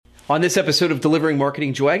On this episode of Delivering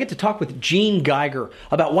Marketing Joy, I get to talk with Gene Geiger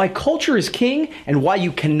about why culture is king and why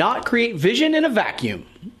you cannot create vision in a vacuum.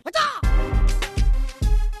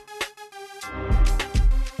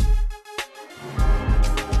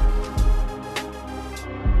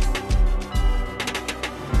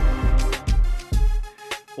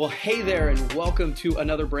 Well, hey there, and welcome to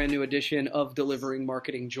another brand new edition of Delivering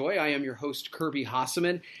Marketing Joy. I am your host, Kirby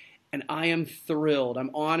Hasseman, and I am thrilled.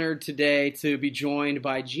 I'm honored today to be joined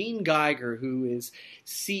by Gene Geiger, who is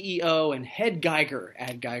CEO and head Geiger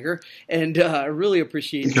at Geiger, and I really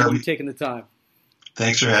appreciate you taking the time.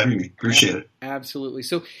 Thanks for having me. Appreciate it. Absolutely.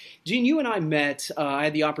 So, Gene, you and I met. I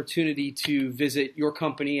had the opportunity to visit your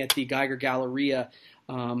company at the Geiger Galleria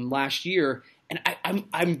last year, and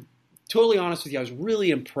I'm totally honest with you. I was really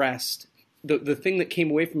impressed. The thing that came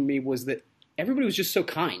away from me was that everybody was just so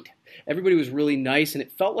kind. Everybody was really nice, and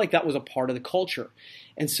it felt like that was a part of the culture.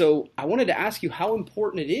 And so I wanted to ask you how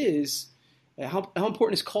important it is, how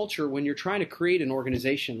important is culture when you're trying to create an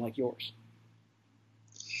organization like yours?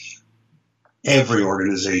 Every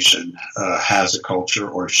organization has a culture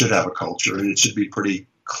or should have a culture, and it should be pretty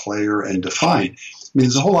clear and defined. I mean,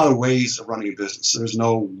 there's a whole lot of ways of running a business. There's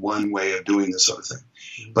no one way of doing this sort of thing.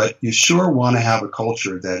 Mm-hmm. But you sure want to have a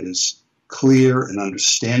culture that is clear and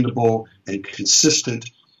understandable and consistent.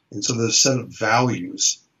 And so there's a set of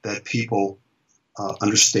values that people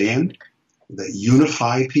understand, that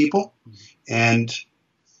unify people, and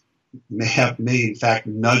may in fact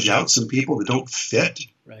nudge out some people that don't fit.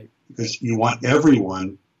 Right. Because you want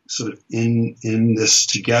everyone sort of in this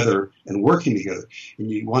together and working together.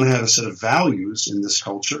 And you want to have a set of values in this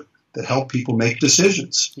culture that help people make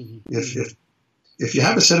decisions. Mm-hmm. If you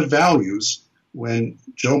have a set of values, when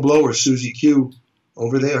Joe Blow or Susie Q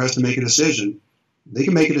over there has to make a decision, they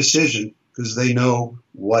can make a decision because they know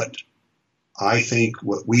what I think,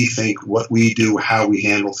 what we do, how we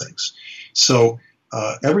handle things. So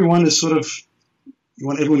everyone is sort of, you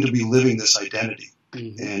want everyone to be living this identity.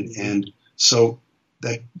 Mm-hmm. And so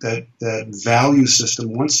that value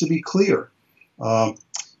system wants to be clear.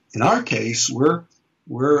 In our case, we're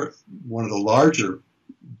one of the larger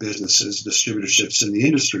businesses, distributorships in the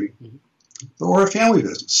industry, mm-hmm. but we're a family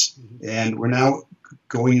business. Mm-hmm. And we're now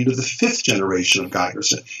going into the fifth generation of Geiger.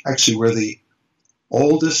 So actually, we're the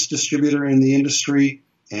oldest distributor in the industry,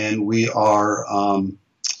 and we are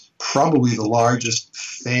probably the largest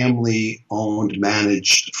family-owned,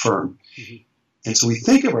 managed firm. Mm-hmm. And so we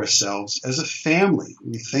think of ourselves as a family.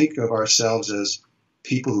 We think of ourselves as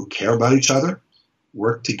people who care about each other,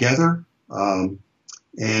 work together, and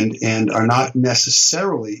are not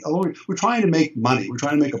necessarily, although we're trying to make money, we're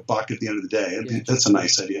trying to make a buck at the end of the day. Yeah. That's a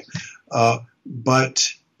nice idea. But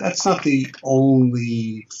that's not the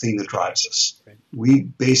only thing that drives us. Right. We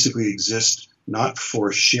basically exist not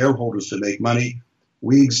for shareholders to make money.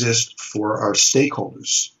 We exist for our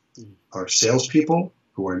stakeholders, our salespeople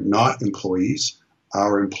who are not employees,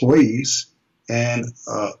 our employees, and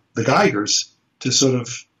the Geigers to sort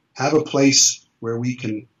of have a place where we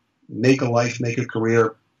can make a life, make a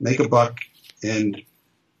career, make a buck, and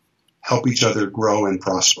help each other grow and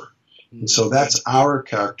prosper. And so that's our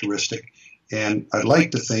characteristic. And I'd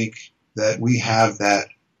like to think that we have that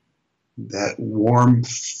warm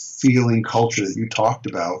feeling culture that you talked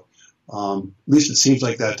about. At least it seems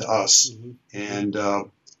like that to us. Mm-hmm. And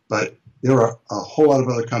but there are a whole lot of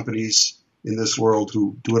other companies in this world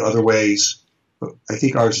who do it other ways. But I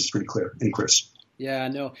think ours is pretty clear and crisp. Yeah,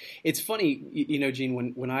 no, it's funny,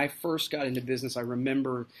 Gene, when I first got into business, I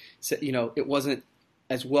remember, it wasn't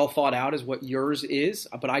as well thought out as what yours is,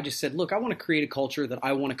 but I just said, look, I want to create a culture that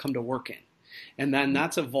I want to come to work in. And then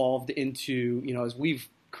that's evolved into, as we've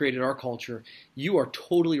created our culture, you are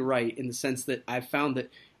totally right in the sense that I've found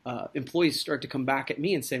that employees start to come back at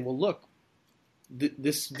me and say, well, look,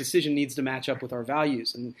 this decision needs to match up with our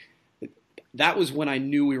values. And that was when I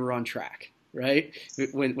knew we were on track, right?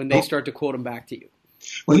 When they start to quote them back to you.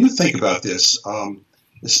 When you think about this,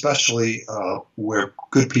 especially where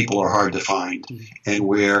good people are hard to find, mm-hmm. and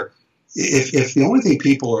where if the only thing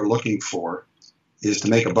people are looking for is to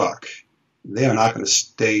make a buck, they are not going to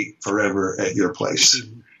stay forever at your place.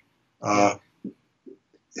 Mm-hmm.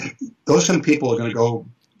 Those kind of people are going to go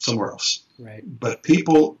somewhere else. Right. But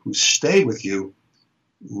people who stay with you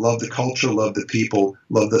love the culture, love the people,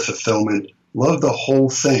 love the fulfillment, love the whole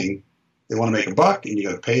thing. They want to make a buck, and you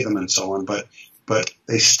got to pay them and so on. But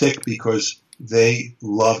they stick because they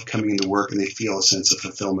love coming into work and they feel a sense of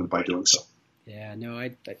fulfillment by doing so. Yeah, no,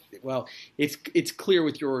 well, it's clear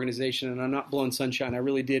with your organization, and I'm not blowing sunshine. I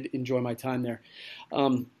really did enjoy my time there.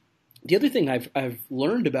 The other thing I've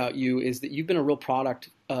learned about you is that you've been a real product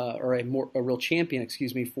or a real champion,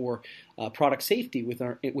 excuse me, for product safety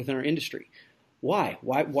within our industry. Why?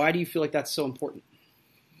 Why do you feel like that's so important?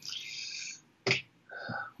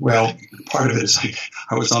 Well, part of it is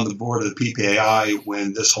I was on the board of the PPAI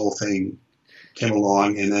when this whole thing came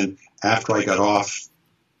along, and then after I got off,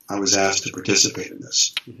 I was asked to participate in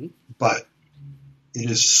this. Mm-hmm. But it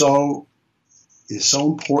is so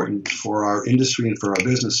important for our industry and for our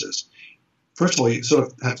businesses. First of all, you sort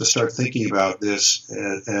of have to start thinking about this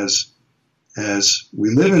as we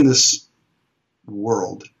live in this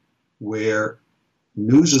world where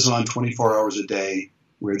news is on 24 hours a day,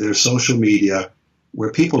 where there's social media,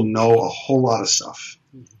 where people know a whole lot of stuff.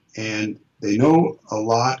 And they know a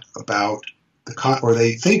lot about or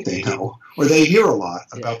they think they know, or they hear a lot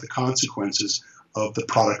about the consequences of the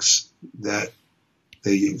products that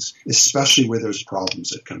they use, especially where there's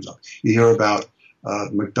problems that comes up. You hear about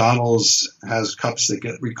McDonald's has cups that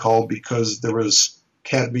get recalled because there was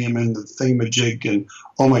cadmium in the thingamajig, and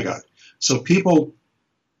oh my God. So people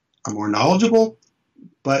are more knowledgeable,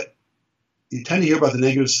 but you tend to hear about the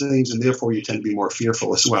negative things, and therefore you tend to be more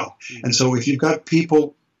fearful as well. Mm-hmm. And so if you've got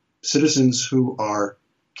people, citizens who are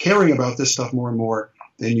caring about this stuff more and more,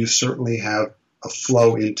 then you certainly have a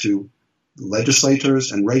flow into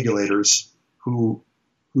legislators and regulators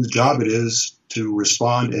whose job it is to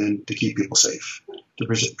respond and to keep people safe, to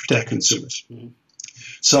protect consumers. Mm-hmm.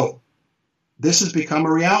 So this has become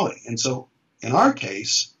a reality. And so in our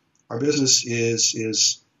case, our business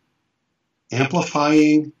is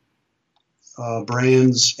amplifying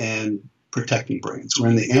brands and protecting brands. We're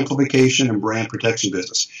in the amplification and brand protection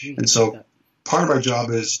business. Mm-hmm. And so part of our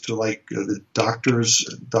job is to, like the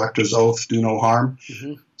doctor's oath, do no harm.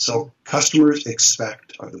 Mm-hmm. So customers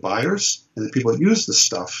expect, or the buyers and the people that use the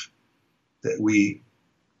stuff that we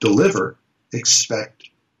deliver, expect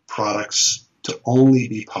products to only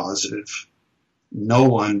be positive. No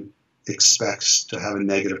one expects to have a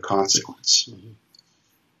negative consequence. Mm-hmm.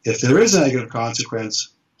 If there is a negative consequence,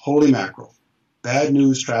 holy mackerel, bad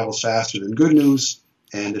news travels faster than good news,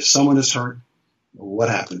 and if someone is hurt, what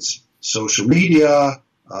happens? Social media,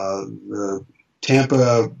 the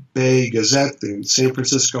Tampa Bay Gazette, the San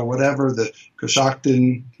Francisco whatever, the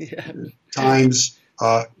Coshocton Times,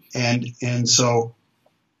 and so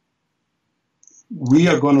we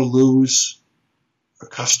are going to lose a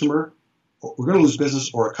customer. We're going to lose business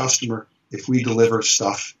or a customer if we deliver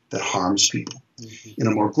stuff that harms people. Mm-hmm. In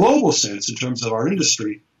a more global sense, in terms of our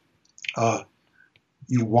industry,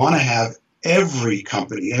 you want to have every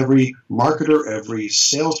company, every marketer, every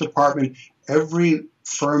sales department, every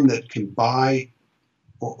firm that can buy,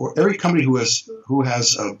 or every company who has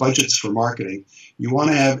budgets for marketing, you want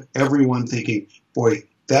to have everyone thinking, boy,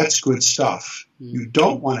 that's good stuff. Mm-hmm. You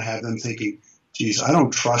don't want to have them thinking, geez, I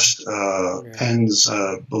don't trust pens,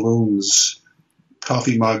 balloons,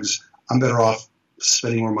 coffee mugs. I'm better off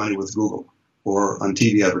spending more money with Google or on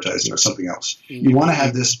TV advertising or something else. Mm-hmm. You want to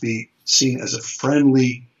have this be seen as a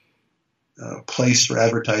friendly place for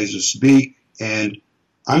advertisers to be. And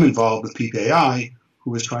I'm involved with PPAI,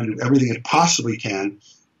 who is trying to do everything it possibly can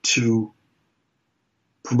to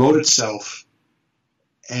promote itself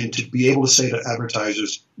and to be able to say to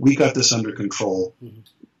advertisers, we got this under control. Mm-hmm.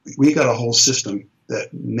 We got a whole system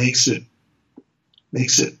that makes it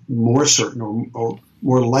more certain or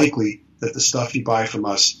more likely that the stuff you buy from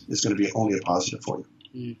us is going to be only a positive for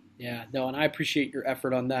you. Yeah, no, and I appreciate your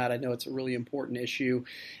effort on that. I know it's a really important issue,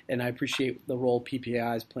 and I appreciate the role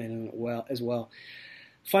PPAI is playing in it as well.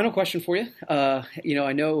 Final question for you.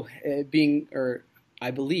 I know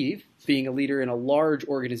I believe being a leader in a large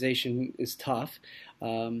organization is tough.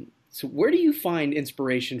 So where do you find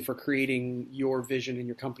inspiration for creating your vision and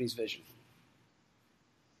your company's vision?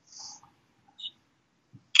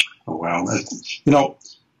 Oh, well,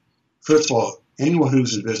 first of all, anyone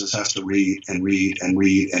who's in business has to read and read and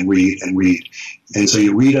read and read and read. And so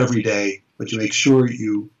you read every day, but you make sure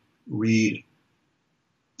you read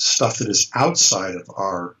stuff that is outside of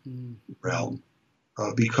our realm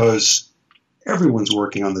because everyone's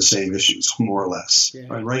working on the same issues, more or less. Yeah.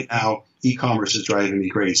 Right now, e-commerce is driving me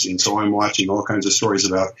crazy, and so I'm watching all kinds of stories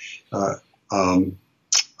about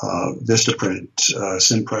Vistaprint,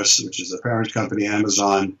 Cimpress, which is a parent company,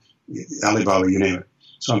 Amazon, Alibaba, you name it.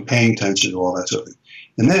 So I'm paying attention to all that sort of thing.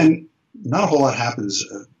 And then not a whole lot happens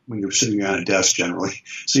when you're sitting behind a desk generally.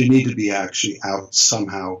 So you need to be actually out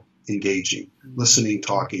somehow engaging, listening,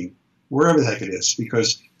 talking, wherever the heck it is.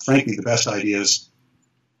 Because frankly, the best ideas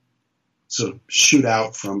sort of shoot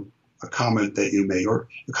out from a comment that you made or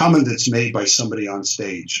a comment that's made by somebody on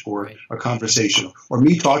stage or a conversation or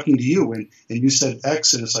me talking to you and you said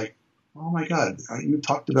X and it's like, oh my God, you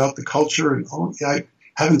talked about the culture and I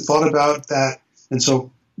haven't thought about that. And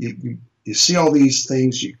so you see all these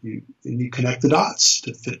things, and you connect the dots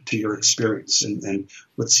to fit to your experience and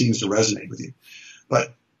what seems to resonate with you.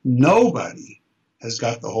 But nobody has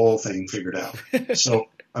got the whole thing figured out. So,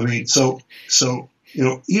 I mean, so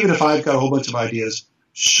even if I've got a whole bunch of ideas,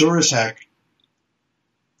 sure as heck,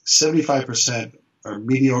 75% are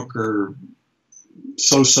mediocre,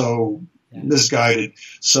 so-so, misguided.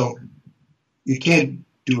 So you can't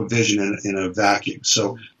do a vision in a vacuum.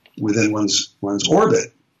 So within one's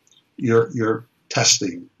orbit, you're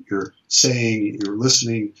testing, you're saying, you're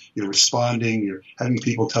listening, you're responding, you're having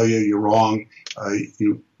people tell you you're wrong.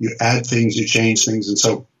 You add things, you change things, and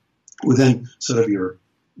so within sort of your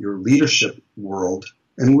leadership world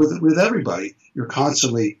and with everybody, you're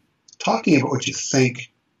constantly talking about what you think.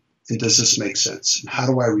 And does this make sense? And how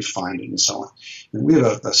do I refine it and so on? And we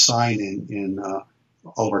have a sign in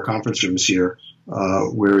all of our conference rooms here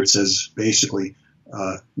where it says basically,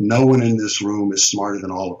 no one in this room is smarter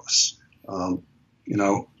than all of us.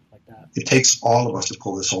 Like that. It takes all of us to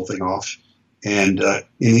pull this whole thing off. And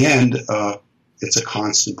in the end, it's a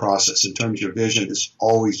constant process. In terms of your vision, it's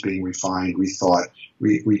always being refined, rethought,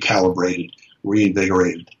 recalibrated,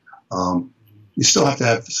 reinvigorated. You still have to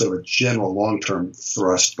have sort of a general long-term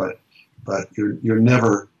thrust, but you're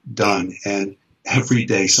never done. And every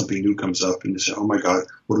day something new comes up, and you say, "Oh my God,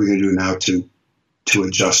 what are we going to do now to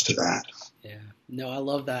adjust to that?" Yeah, no, I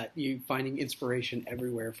love that. You finding inspiration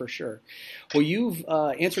everywhere for sure. Well, you've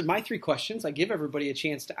answered my 3 questions. I give everybody a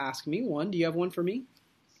chance to ask me one. Do you have one for me?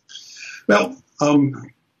 Well,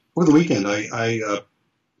 over the weekend, I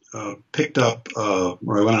picked up,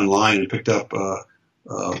 or I went online and picked up.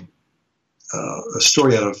 A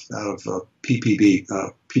story out of PPB,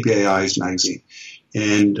 PPAI's magazine,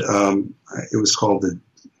 and it was called the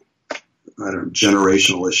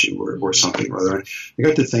generational issue or something or other. I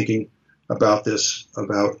got to thinking about this,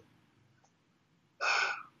 about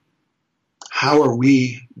how are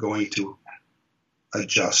we going to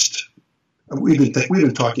adjust. We've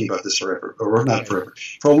been talking about this forever, or not forever.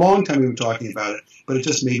 For a long time, we've been talking about it, but it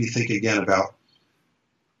just made me think again about.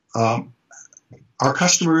 Our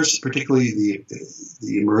customers, particularly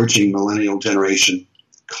the emerging millennial generation,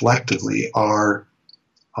 collectively are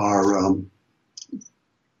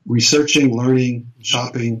researching, learning,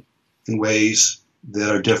 shopping in ways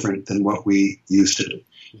that are different than what we used to do.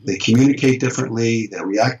 They communicate differently. They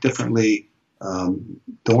react differently. Don't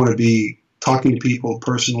want to be talking to people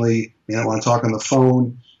personally. They don't want to talk on the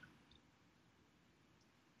phone.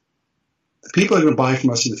 People that are going to buy from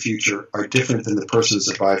us in the future are different than the persons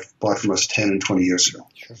that bought from us 10 and 20 years ago.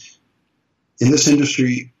 Sure. In this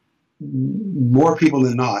industry, more people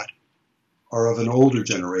than not are of an older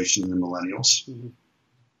generation than millennials. Mm-hmm.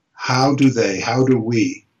 How do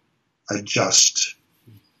we adjust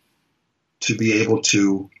to be able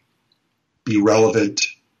to be relevant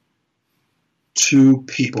to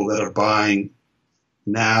people that are buying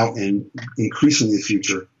now and increasingly in the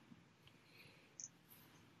future,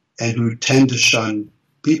 and who tend to shun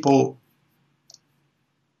people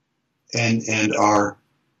and are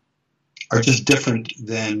just different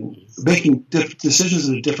than making decisions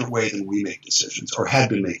in a different way than we make decisions or had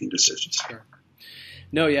been making decisions. Sure.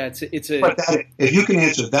 No, yeah, it's a. But if you can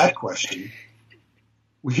answer that question,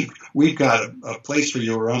 we've got a place for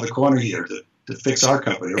you around the corner here to fix our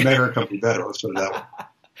company or make our company better. Let's put it that way.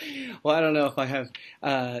 Well, I don't know if I have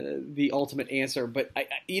the ultimate answer, but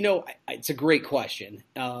it's a great question,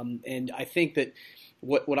 and I think that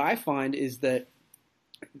what I find is that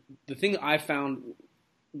the thing that I found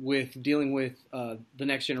with dealing with the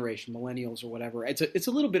next generation, millennials or whatever, it's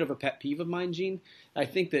a little bit of a pet peeve of mine, Gene. I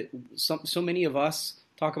think that so many of us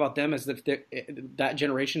talk about them as if that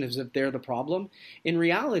generation as if they're the problem. In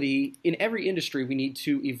reality, in every industry, we need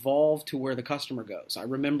to evolve to where the customer goes. I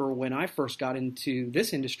remember when I first got into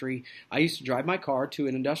this industry, I used to drive my car to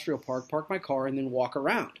an industrial park, park my car, and then walk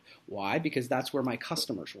around. Why? Because that's where my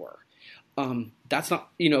customers were. That's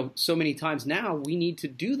not, so many times now we need to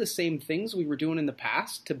do the same things we were doing in the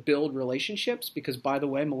past to build relationships because, by the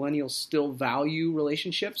way, millennials still value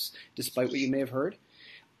relationships despite what you may have heard.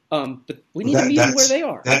 But we need to meet them where they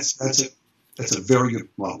are. That's a very good.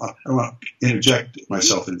 Well, I don't want to interject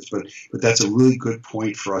myself in this, but that's a really good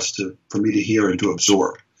point for me to hear and to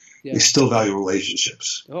absorb. Yeah. They still value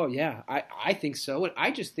relationships. Oh yeah, I think so, and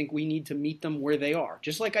I just think we need to meet them where they are,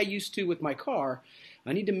 just like I used to with my car.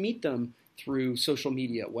 I need to meet them through social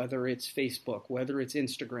media, whether it's Facebook, whether it's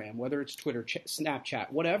Instagram, whether it's Twitter,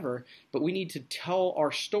 Snapchat, whatever. But we need to tell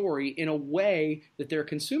our story in a way that they're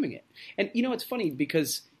consuming it. And it's funny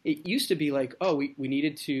because it used to be like, oh, we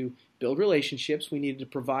needed to build relationships. We needed to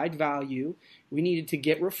provide value. We needed to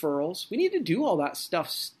get referrals. We needed to do all that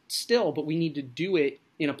stuff still, but we need to do it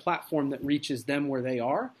in a platform that reaches them where they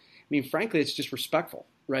are. I mean, frankly, it's just respectful,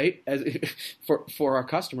 right? For our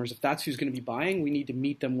customers, if that's who's going to be buying, we need to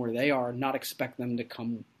meet them where they are and not expect them to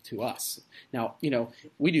come to us. Now,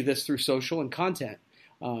 we do this through social and content,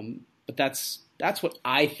 but that's what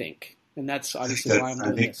I think, and that's obviously why I'm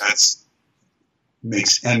doing this. I think that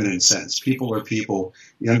makes eminent sense. People are people.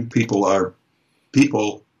 Young people are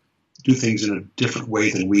people. Do things in a different way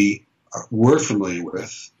than we're familiar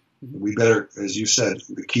with. We better, as you said,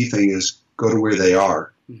 the key thing is go to where they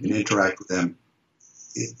are and interact with them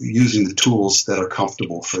using the tools that are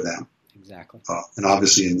comfortable for them. Exactly. And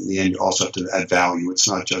obviously, in the end, you also have to add value. It's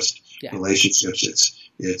not just relationships.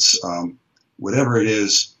 It's whatever it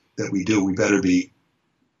is that we do, we better be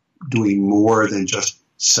doing more than just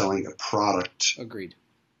selling a product. Agreed.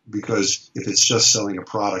 Because if it's just selling a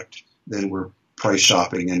product, then we're price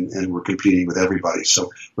shopping and we're competing with everybody. So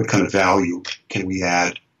what kind of value can we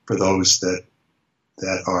add for those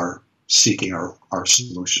that are seeking our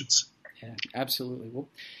solutions? Yeah, absolutely. Well,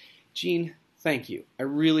 Gene, thank you. I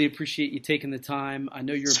really appreciate you taking the time. I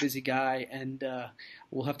know you're a busy guy, and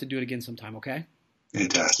we'll have to do it again sometime, okay?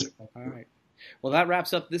 Fantastic. All right. Well, that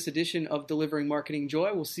wraps up this edition of Delivering Marketing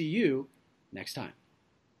Joy. We'll see you next time.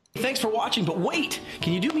 Thanks for watching, but wait!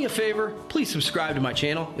 Can you do me a favor? Please subscribe to my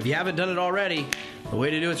channel. If you haven't done it already, the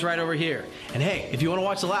way to do it's right over here. And hey, if you want to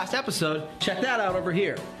watch the last episode, check that out over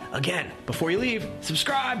here. Again, before you leave,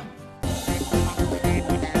 subscribe!